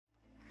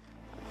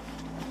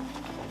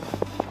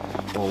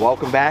Well,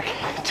 welcome back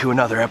to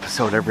another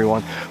episode,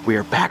 everyone. We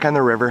are back on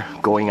the river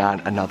going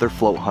on another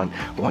float hunt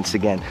once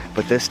again,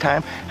 but this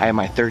time I have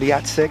my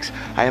 30-06,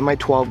 I have my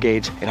 12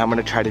 gauge, and I'm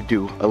gonna try to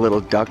do a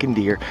little duck and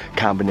deer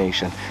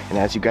combination. And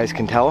as you guys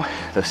can tell,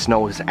 the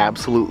snow is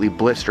absolutely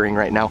blistering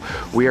right now.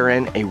 We are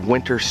in a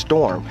winter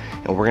storm,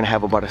 and we're gonna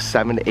have about a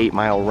 7 to 8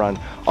 mile run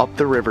up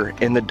the river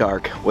in the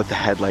dark with the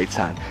headlights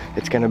on.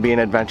 It's gonna be an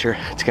adventure.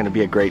 It's gonna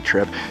be a great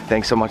trip.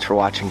 Thanks so much for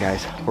watching,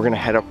 guys. We're gonna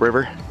head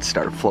upriver and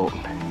start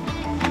floating.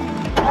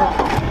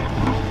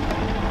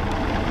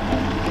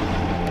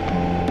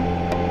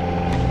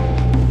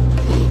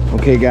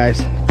 Okay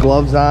guys,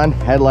 gloves on,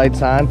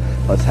 headlights on,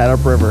 let's head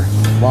upriver.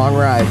 Long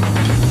ride.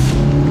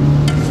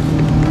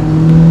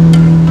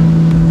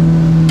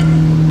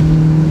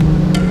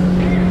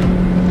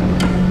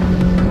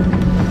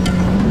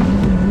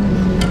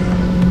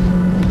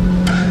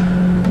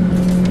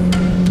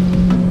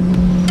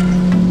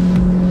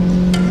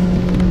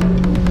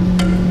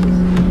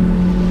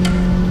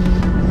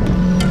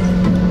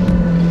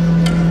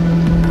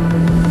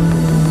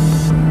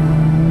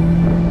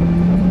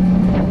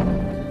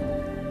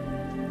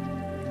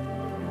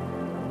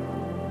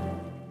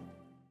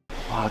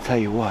 I'll tell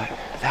you what,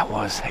 that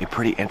was a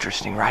pretty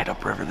interesting ride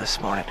upriver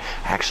this morning.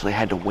 I actually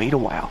had to wait a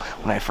while.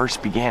 When I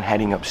first began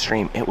heading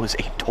upstream, it was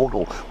a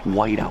total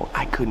whiteout.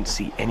 I couldn't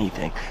see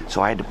anything,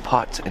 so I had to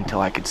putt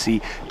until I could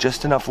see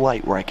just enough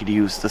light where I could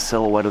use the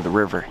silhouette of the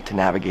river to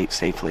navigate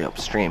safely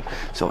upstream.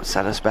 So it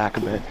set us back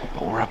a bit,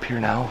 but we're up here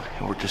now,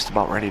 and we're just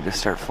about ready to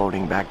start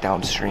floating back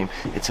downstream.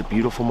 It's a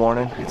beautiful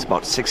morning. It's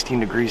about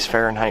 16 degrees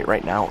Fahrenheit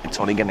right now. It's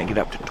only gonna get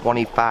up to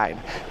 25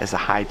 as a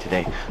high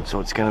today, so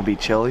it's gonna be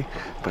chilly,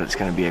 but it's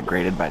gonna be a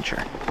great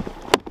adventure.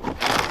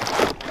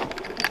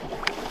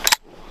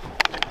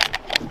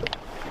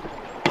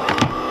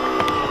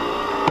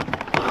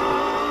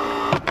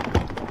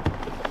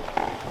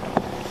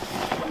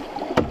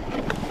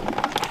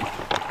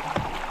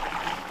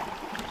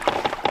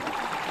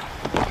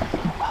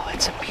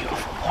 It's a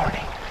beautiful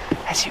morning.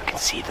 As you can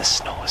see, the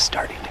snow is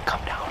starting to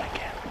come down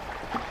again.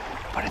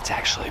 But it's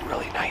actually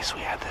really nice we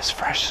had this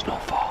fresh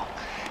snowfall.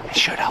 It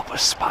should help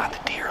us spot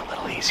the deer a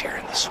little easier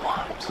in the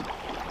swamps.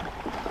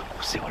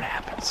 We'll see what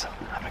happens.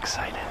 I'm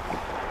excited.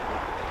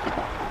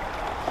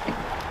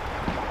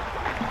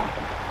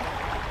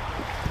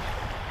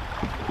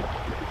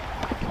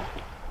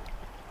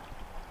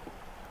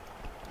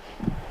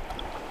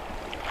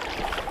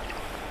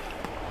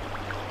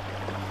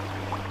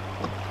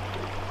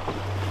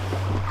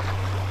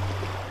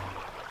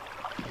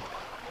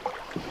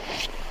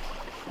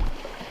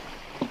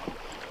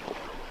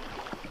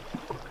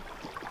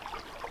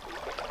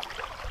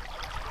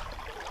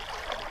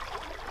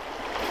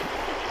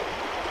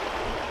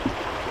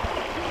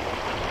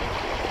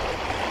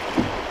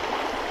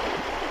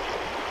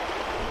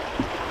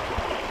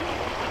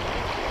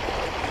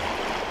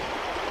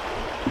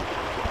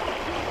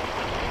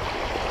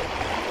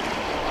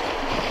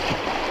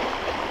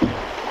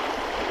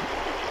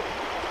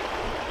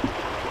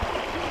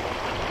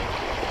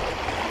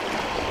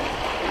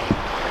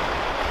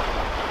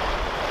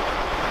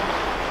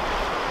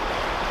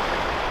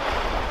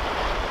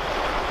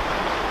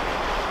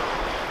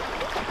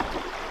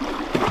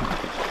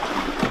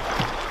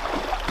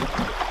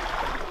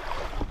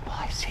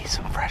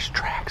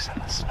 Tracks in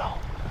the snow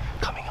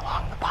coming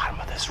along the bottom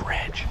of this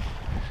ridge.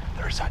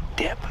 There's a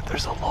dip,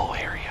 there's a low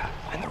area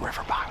in the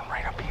river bottom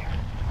right up here.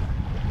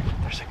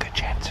 There's a good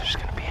chance there's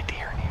going to be a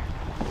deer in here.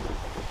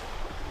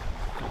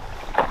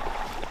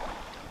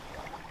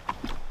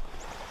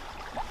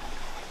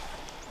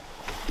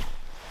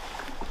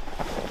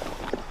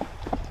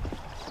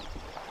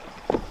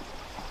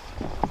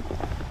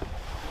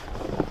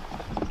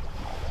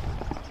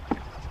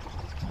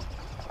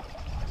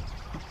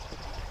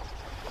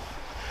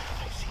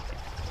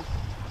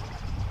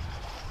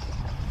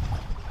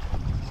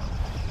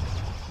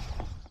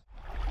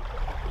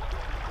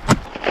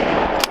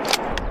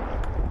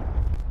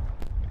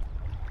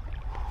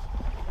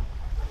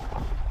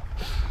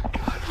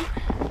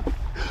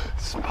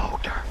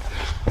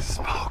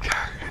 Smoked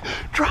her.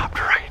 Dropped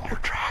right in her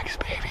tracks,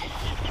 baby.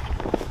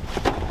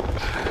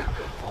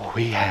 Oh,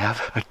 we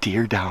have a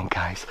deer down,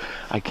 guys.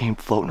 I came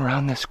floating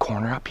around this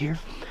corner up here,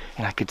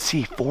 and I could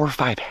see 4 or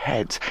 5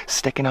 heads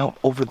sticking out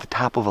over the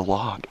top of a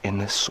log in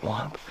this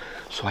swamp.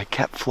 So I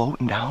kept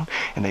floating down,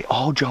 and they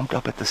all jumped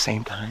up at the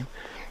same time,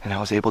 and I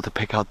was able to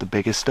pick out the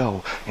biggest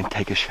doe and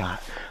take a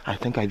shot. I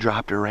think I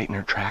dropped her right in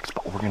her tracks,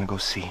 but we're gonna go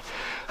see.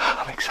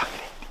 I'm excited.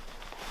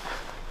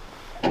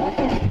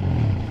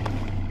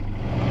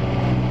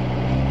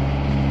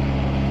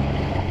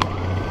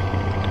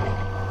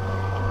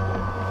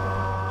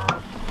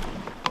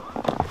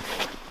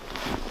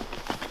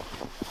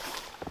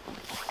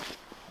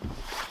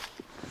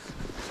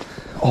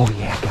 Oh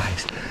yeah,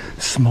 guys,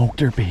 smoked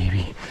her,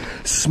 baby.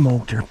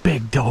 Smoked her,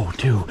 big doe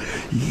too.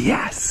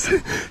 Yes,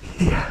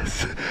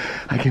 yes.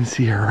 I can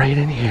see her right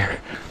in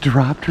here.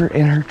 Dropped her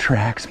in her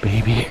tracks,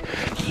 baby.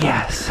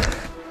 Yes.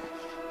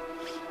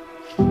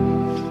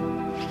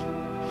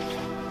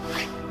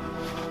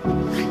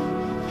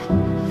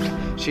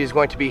 she's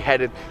going to be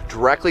headed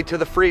directly to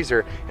the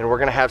freezer, and we're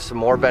gonna have some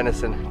more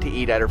venison to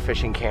eat at her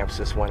fishing camps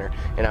this winter.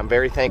 And I'm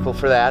very thankful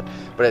for that,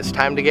 but it's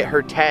time to get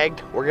her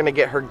tagged. We're gonna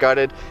get her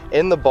gutted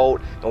in the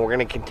boat, and we're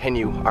gonna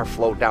continue our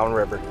float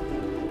downriver.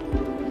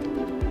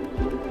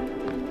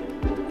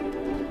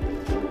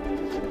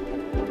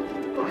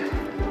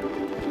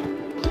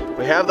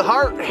 We have the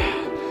heart.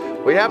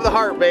 We have the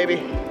heart, baby.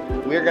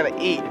 We're gonna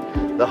eat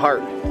the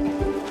heart.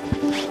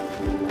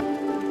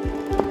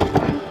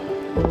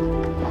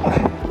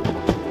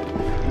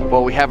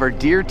 Well, we have our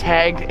deer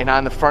tagged and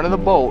on the front of the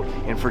boat,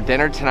 and for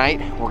dinner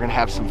tonight, we're gonna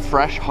have some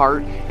fresh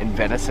heart and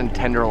venison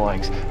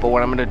tenderloins. But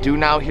what I'm gonna do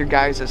now here,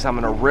 guys, is I'm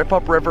gonna rip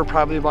up river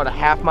probably about a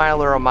half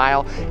mile or a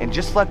mile and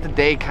just let the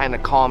day kind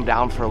of calm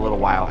down for a little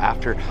while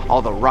after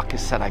all the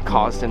ruckus that I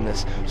caused in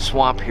this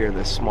swamp here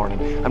this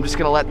morning. I'm just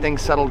gonna let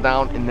things settle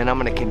down, and then I'm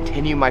gonna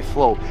continue my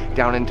float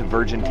down into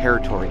virgin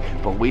territory.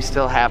 But we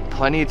still have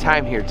plenty of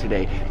time here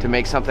today to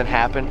make something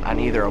happen on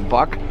either a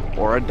buck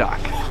or a duck.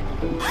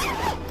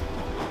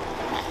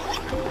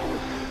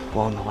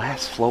 Well, in the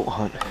last float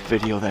hunt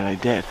video that I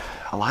did,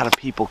 a lot of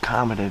people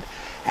commented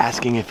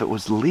asking if it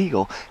was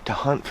legal to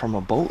hunt from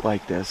a boat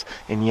like this.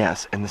 And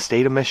yes, in the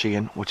state of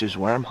Michigan, which is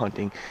where I'm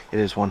hunting, it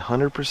is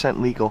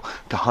 100% legal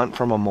to hunt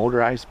from a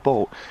motorized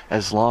boat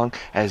as long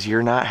as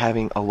you're not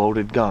having a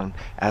loaded gun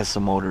as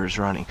the motor is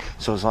running.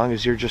 So as long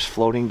as you're just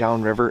floating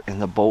downriver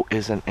and the boat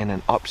isn't in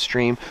an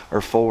upstream or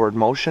forward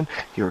motion,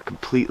 you're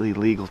completely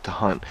legal to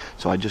hunt.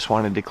 So I just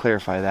wanted to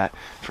clarify that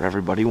for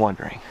everybody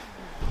wondering.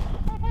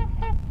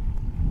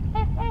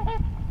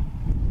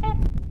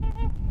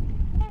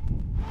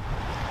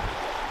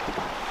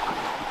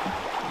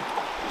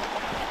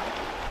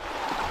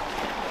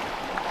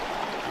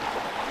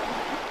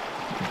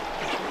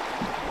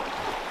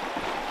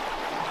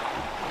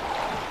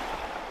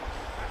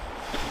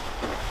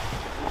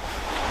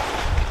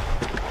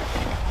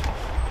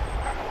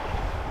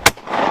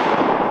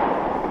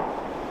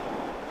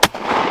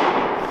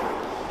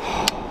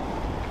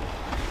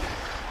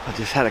 I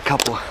just had a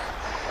couple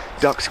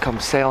ducks come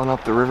sailing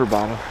up the river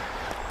bottom,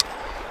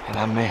 and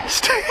I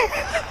missed. Dang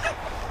it.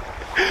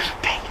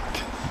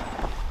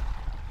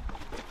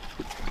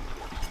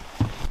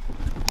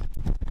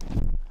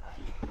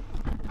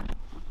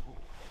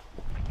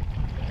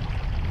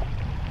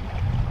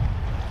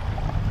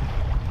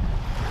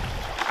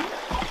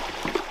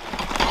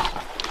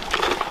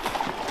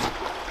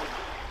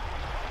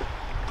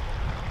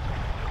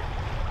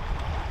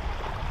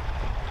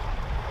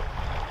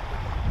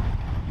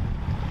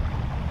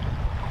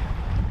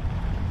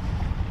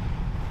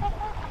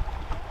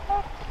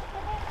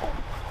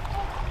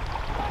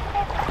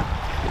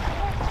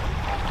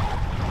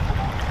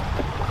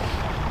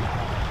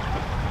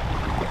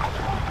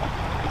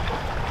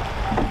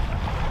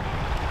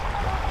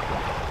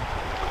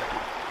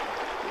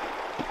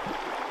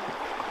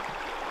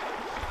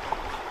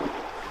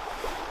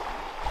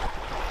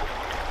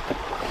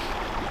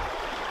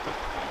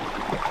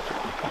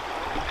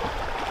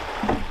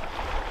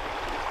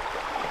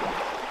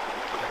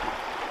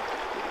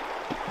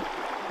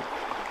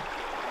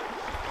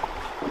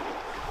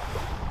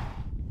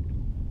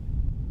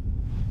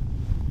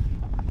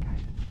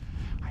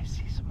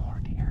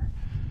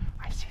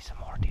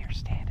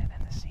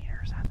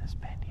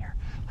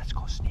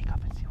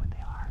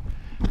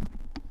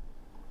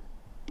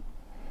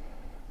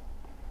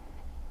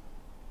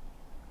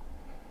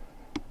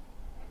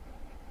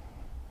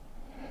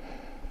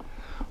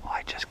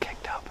 I just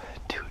kicked up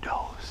 2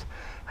 does.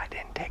 I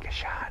didn't take a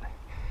shot.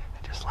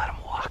 I just let them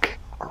walk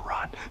or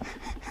run.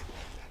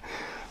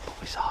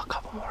 But we saw a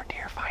couple more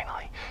deer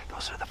finally.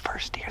 Those are the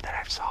first deer that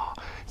I've saw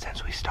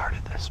since we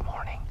started this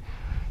morning.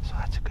 So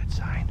that's a good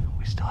sign.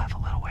 We still have a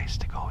little ways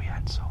to go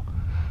yet, so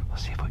we'll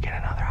see if we get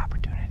another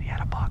opportunity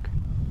at a buck.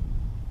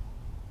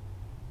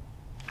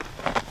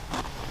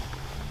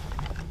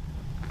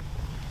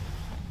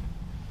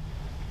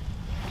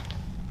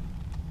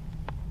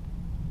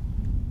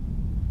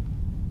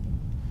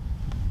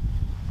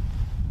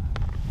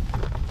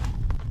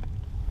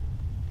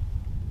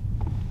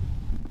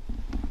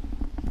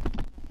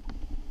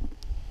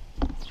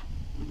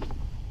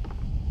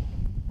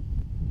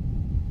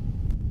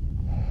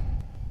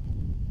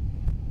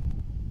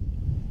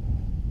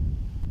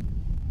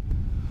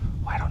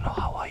 I don't know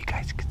how well you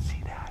guys could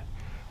see that,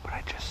 but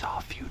I just saw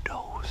a few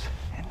does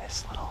in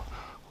this little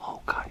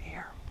low cut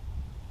here.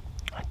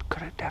 I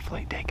could have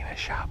definitely taken a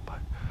shot, but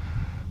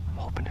I'm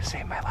hoping to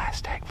save my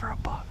last tag for a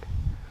buck.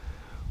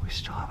 We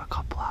still have a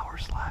couple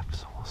hours left,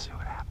 so we'll see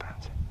what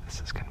happens.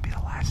 This is going to be the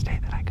last day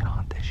that I can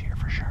hunt this year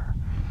for sure.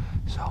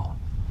 So,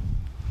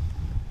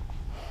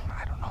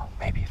 I don't know,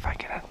 maybe if I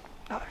get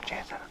another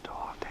chance at a doe,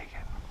 I'll take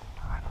it.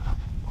 I don't know,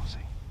 we'll see.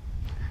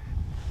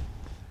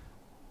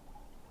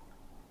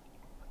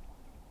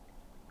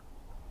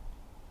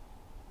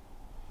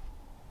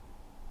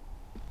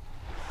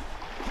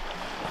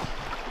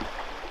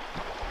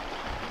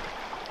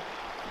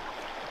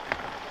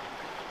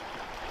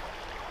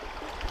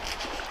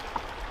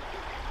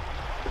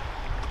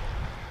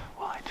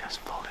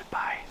 Floated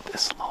by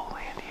this low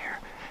land here.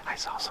 I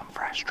saw some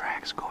fresh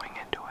tracks going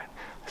into it.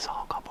 I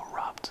saw a couple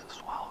rubs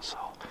as well, so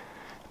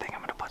I think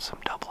I'm gonna put some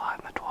double out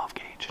in the 12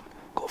 gauge and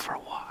go for a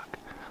walk.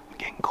 I'm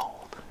getting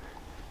cold.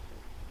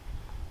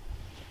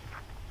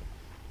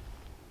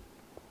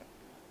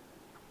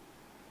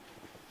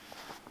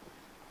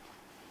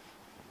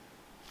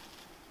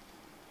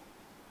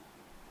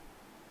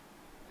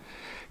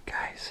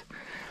 Guys,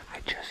 I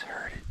just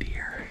heard a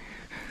deer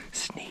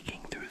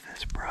sneaking through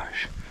this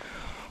brush.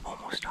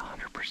 Almost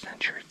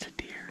 100% sure it's a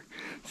deer.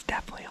 It's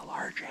definitely a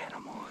large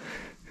animal.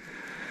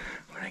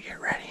 I'm gonna get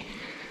ready.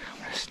 I'm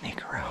gonna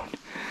sneak around,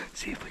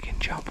 see if we can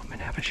jump him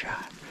and have a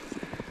shot.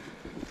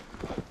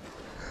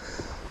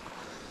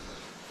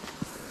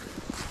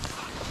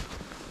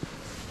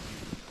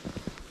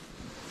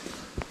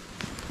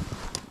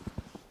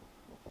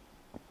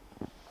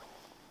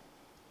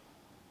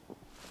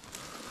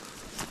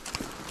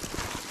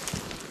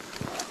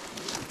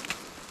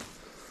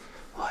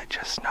 Well, I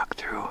just snuck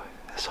through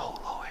this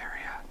whole low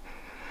area.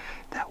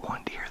 That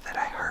one deer that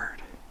I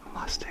heard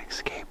must have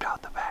escaped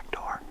out the back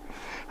door.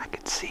 I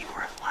could see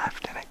where it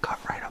left and it cut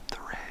right up the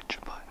ridge,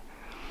 but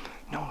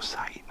no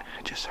sight.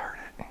 I just heard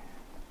it.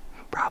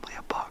 Probably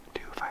a buck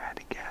too, if I had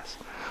to guess.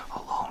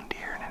 A lone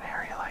deer in an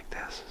area like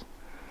this.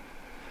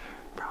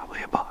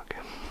 Probably a buck.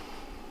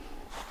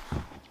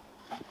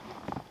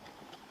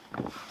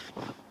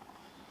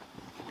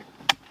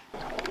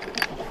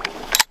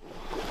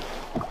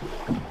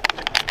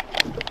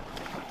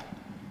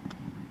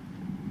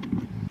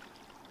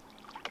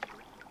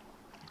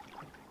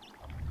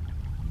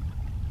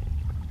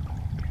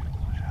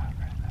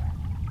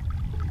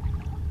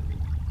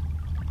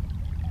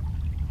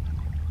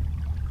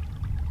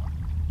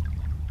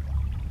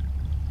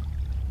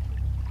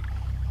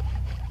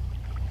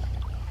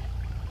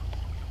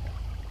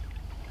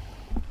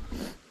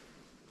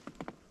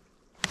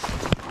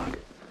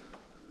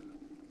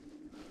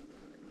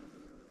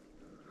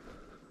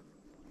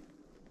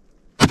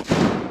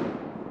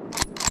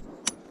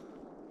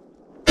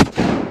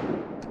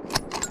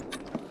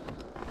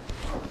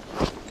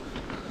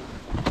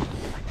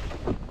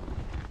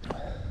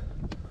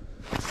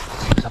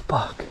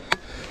 Buck.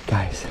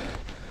 Guys,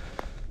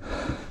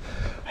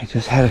 I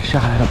just had a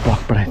shot at a buck,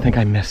 but I think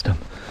I missed him.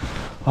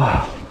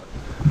 Oh,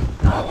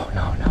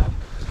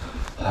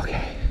 no.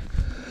 Okay,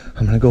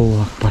 I'm gonna go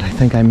look, but I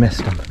think I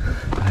missed him.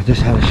 But I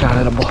just had a shot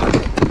at a buck.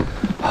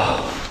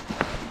 Oh.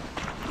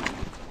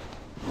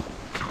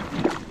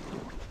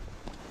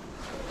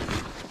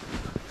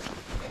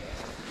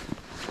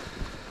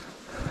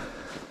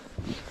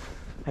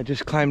 I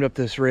just climbed up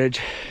this ridge.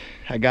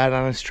 I got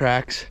on his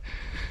tracks.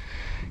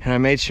 And I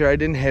made sure I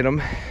didn't hit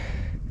him.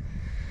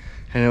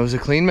 And it was a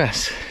clean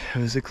mess. It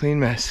was a clean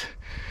mess.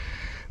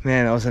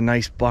 Man, that was a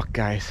nice buck,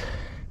 guys.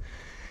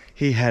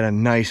 He had a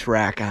nice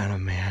rack on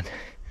him, man.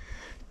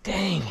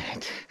 Dang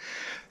it.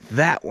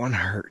 That one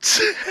hurts.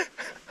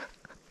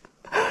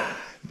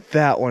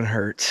 That one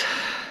hurts.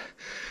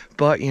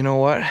 But you know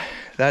what?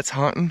 That's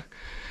hunting.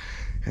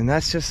 And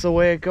that's just the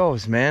way it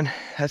goes, man.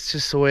 That's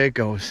just the way it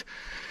goes.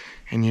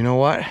 And you know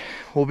what?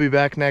 We'll be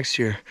back next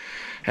year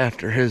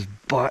after his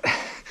butt.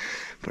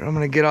 But I'm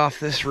gonna get off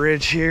this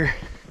ridge here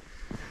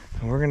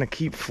and we're gonna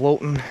keep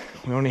floating.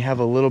 We only have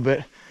a little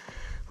bit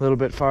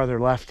farther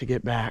left to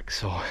get back,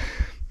 so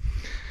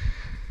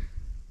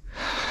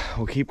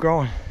we'll keep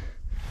growing.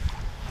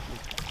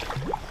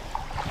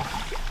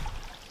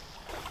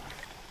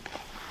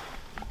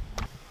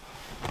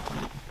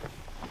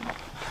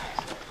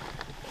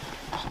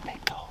 There's a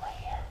big doe right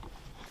here.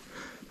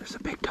 There's a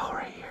big doe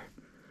right here.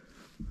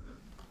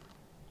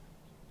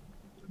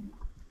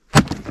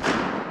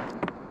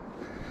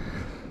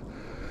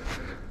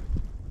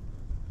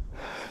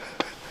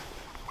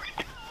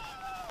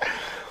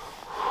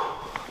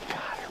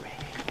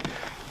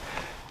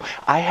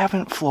 I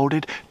haven't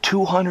floated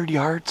 200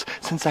 yards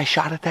since I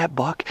shot at that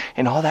buck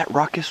and all that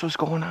ruckus was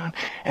going on,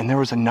 and there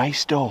was a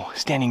nice doe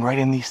standing right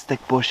in these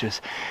thick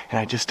bushes, and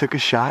I just took a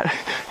shot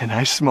and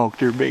I smoked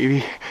her,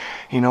 baby.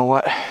 You know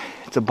what?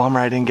 It's a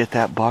bummer I didn't get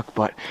that buck,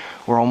 but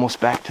we're almost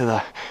back to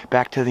the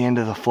end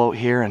of the float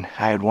here, and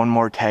I had one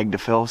more tag to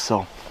fill,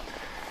 so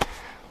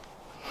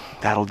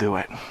that'll do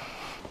it.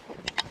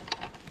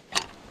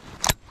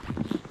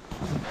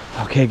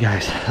 Okay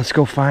guys, let's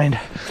go find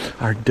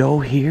our doe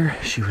here.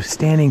 She was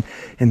standing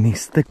in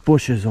these thick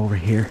bushes over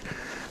here.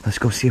 Let's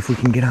go see if we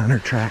can get on her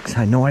tracks.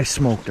 I know I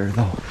smoked her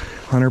though.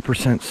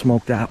 100%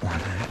 smoked that one.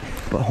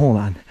 But hold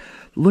on.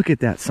 Look at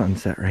that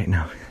sunset right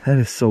now. That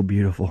is so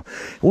beautiful.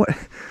 What?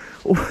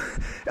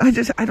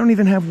 I don't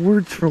even have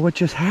words for what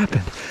just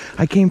happened.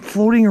 I came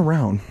floating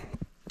around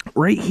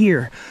right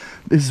here.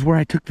 This is where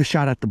I took the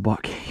shot at the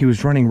buck. He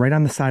was running right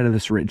on the side of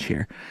this ridge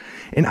here.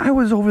 And I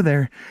was over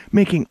there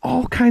making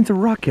all kinds of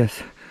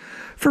ruckus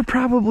for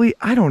probably,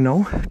 I don't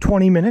know,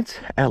 20 minutes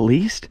at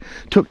least.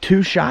 Took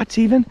 2 shots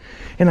even.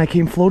 And I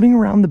came floating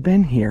around the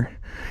bend here.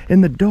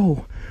 And the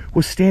doe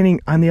was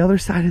standing on the other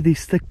side of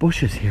these thick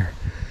bushes here.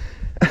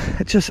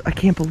 I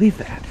can't believe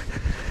that.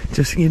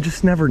 You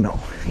just never know.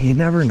 You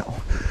never know.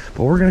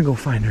 But we're going to go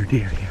find our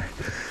deer here.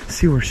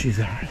 See where she's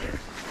at.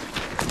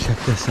 Check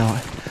this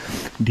out.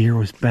 deer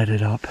was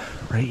bedded up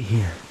right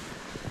here.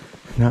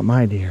 Not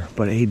my deer,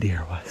 but a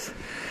deer was.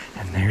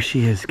 And there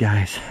she is,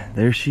 guys.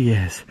 There she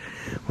is.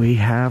 We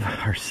have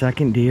our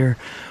second deer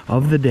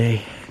of the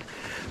day.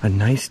 A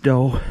nice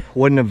doe.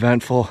 What an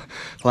eventful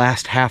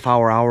last half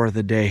hour of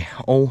the day.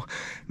 Oh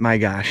my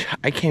gosh,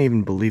 I can't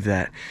even believe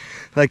that.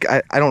 Like,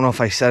 I don't know if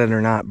I said it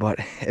or not, but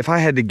if I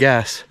had to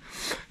guess,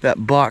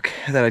 that buck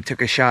that I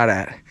took a shot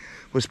at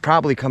was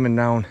probably coming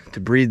down to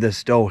breed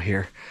this doe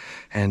here.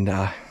 And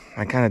I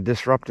kind of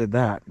disrupted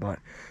that, but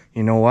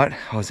you know what?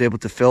 I was able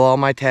to fill all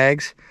my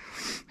tags,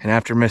 and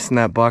after missing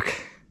that buck,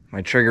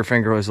 my trigger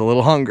finger was a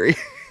little hungry.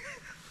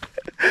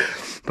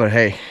 But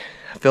hey,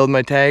 I filled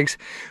my tags.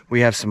 We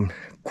have some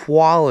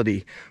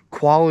quality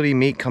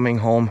meat coming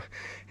home,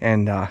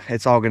 and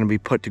it's all gonna be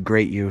put to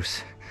great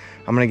use.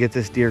 I'm gonna get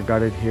this deer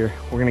gutted here.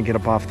 We're gonna get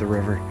up off the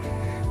river.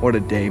 What a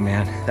day,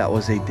 man. That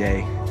was a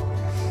day.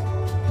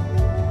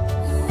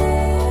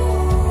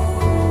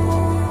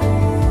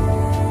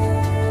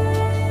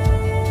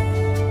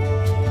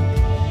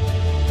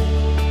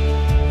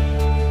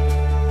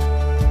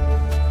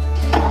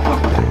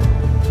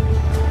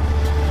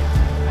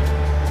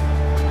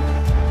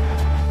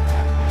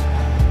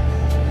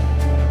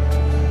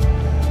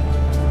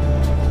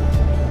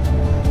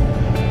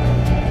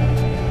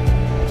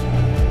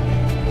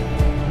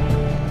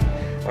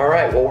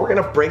 Well, we're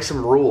gonna break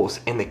some rules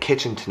in the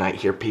kitchen tonight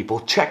here, people.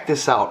 Check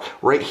this out.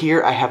 Right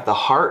here, I have the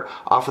heart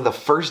off of the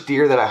first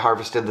deer that I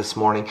harvested this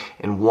morning,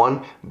 and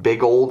one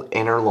big old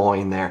inner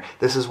loin there.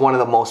 This is one of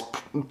the most,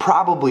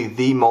 probably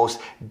the most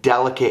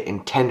delicate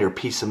and tender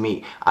piece of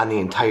meat on the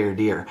entire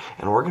deer.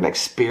 And we're gonna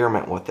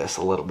experiment with this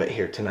a little bit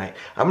here tonight.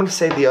 I'm gonna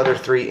save the other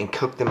three and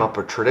cook them up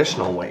a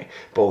traditional way.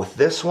 But with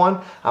this one,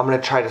 I'm gonna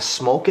try to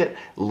smoke it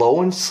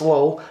low and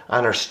slow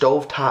on our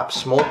stovetop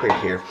smoker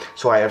here.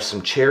 So I have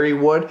some cherry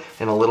wood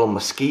and a little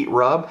mesquite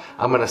rub.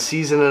 I'm gonna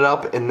season it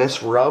up in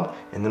this rub,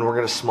 and then we're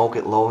gonna smoke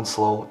it low and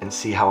slow and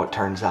see how it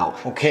turns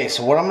out. Okay,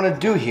 so what I'm gonna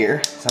do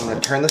here is I'm gonna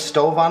turn the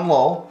stove on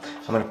low.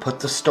 I'm gonna put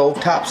the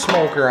stovetop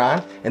smoker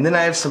on, and then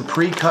I have some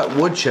pre-cut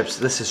wood chips.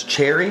 This is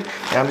cherry,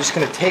 and I'm just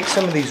gonna take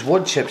some of these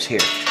wood chips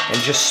here and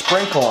just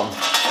sprinkle them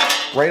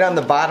right on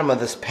the bottom of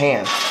this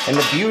pan. And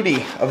the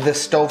beauty of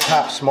this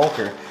stovetop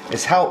smoker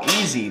is how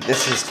easy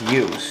this is to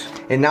use.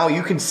 And now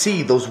you can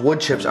see those wood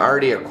chips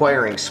already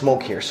acquiring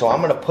smoke here. So I'm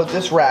gonna put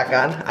this rack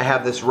on. I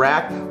have this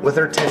rack with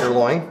our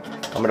tenderloin.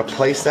 I'm gonna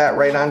place that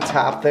right on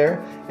top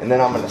there, and then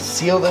I'm gonna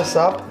seal this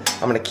up.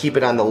 I'm gonna keep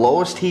it on the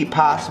lowest heat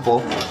possible,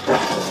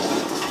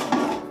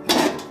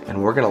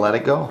 and we're gonna let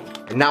it go.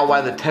 And now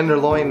while the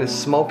tenderloin is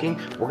smoking,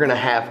 we're gonna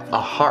have a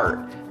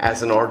heart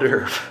as an hors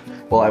d'oeuvre.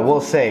 Well, I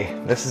will say,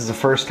 this is the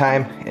first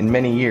time in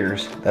many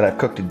years that I've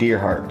cooked a deer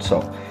heart,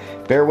 so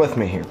bear with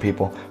me here,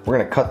 people. We're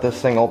gonna cut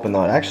this thing open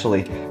though. It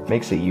actually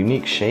makes a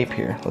unique shape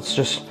here. Let's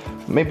just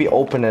maybe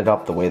open it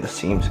up the way the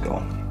seams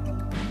go.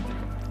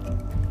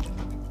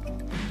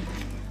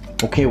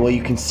 Okay, well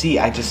you can see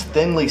I just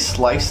thinly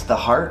sliced the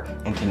heart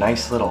into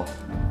nice little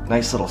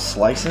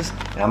slices,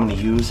 and I'm gonna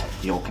use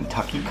the old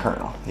Kentucky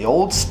Colonel, the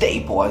old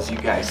staple as you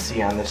guys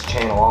see on this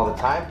channel all the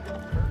time.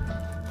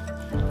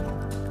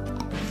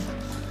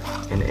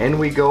 And in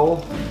we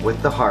go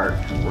with the heart.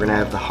 We're gonna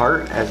have the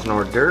heart as an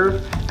hors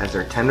d'oeuvre as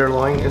our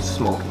tenderloin is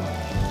smoking.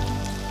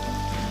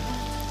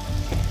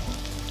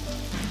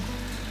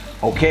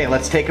 Okay,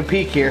 let's take a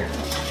peek here.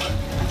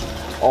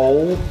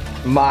 Oh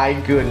my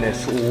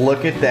goodness,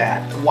 look at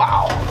that.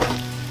 Wow.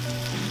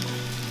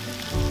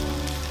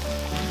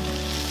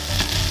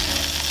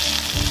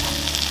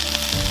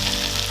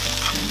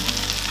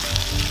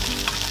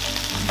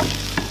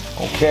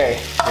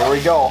 Okay, here we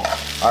go.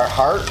 Our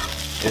heart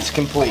is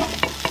complete.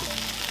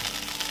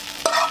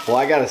 Well,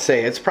 I gotta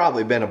say, it's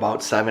probably been about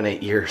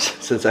 7-8 years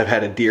since I've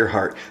had a deer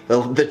heart.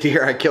 The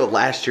deer I killed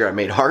last year, I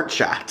made heart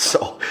shots,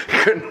 so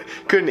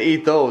couldn't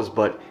eat those,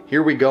 but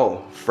here we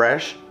go.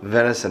 Fresh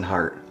venison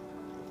heart.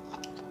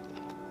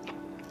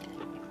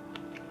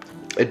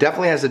 It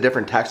definitely has a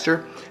different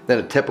texture than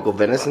a typical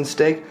venison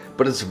steak,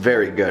 but it's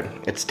very good.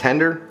 It's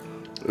tender,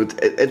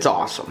 it's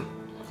awesome.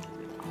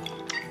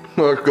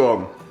 Let's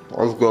go,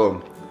 let's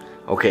go.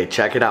 Okay,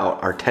 check it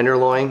out. Our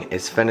tenderloin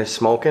is finished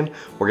smoking.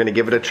 We're gonna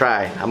give it a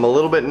try. I'm a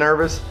little bit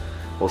nervous.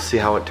 We'll see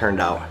how it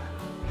turned out.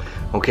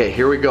 Okay,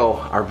 here we go.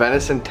 Our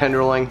venison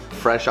tenderloin,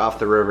 fresh off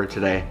the river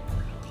today.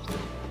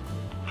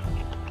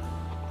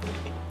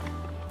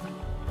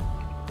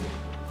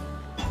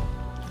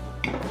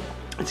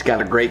 It's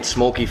got a great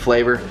smoky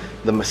flavor.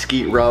 The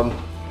mesquite rub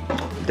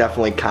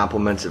definitely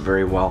complements it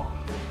very well.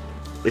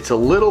 It's a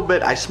little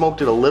bit, I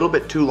smoked it a little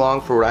bit too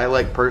long for what I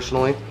like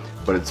personally,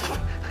 but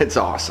it's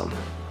awesome.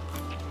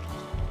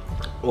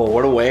 Well,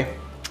 what a way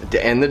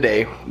to end the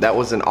day. That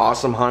was an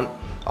awesome hunt.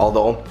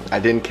 Although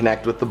I didn't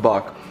connect with the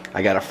buck,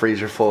 I got a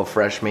freezer full of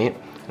fresh meat,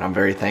 and I'm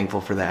very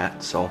thankful for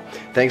that. So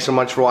thanks so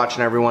much for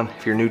watching, everyone.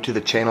 If you're new to the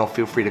channel,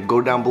 feel free to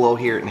go down below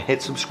here and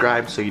hit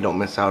subscribe so you don't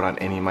miss out on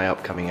any of my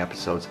upcoming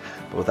episodes.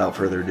 But without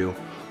further ado,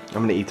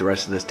 I'm gonna eat the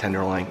rest of this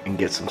tenderloin and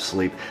get some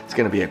sleep. It's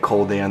gonna be a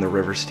cold day on the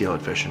river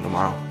steelhead fishing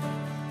tomorrow.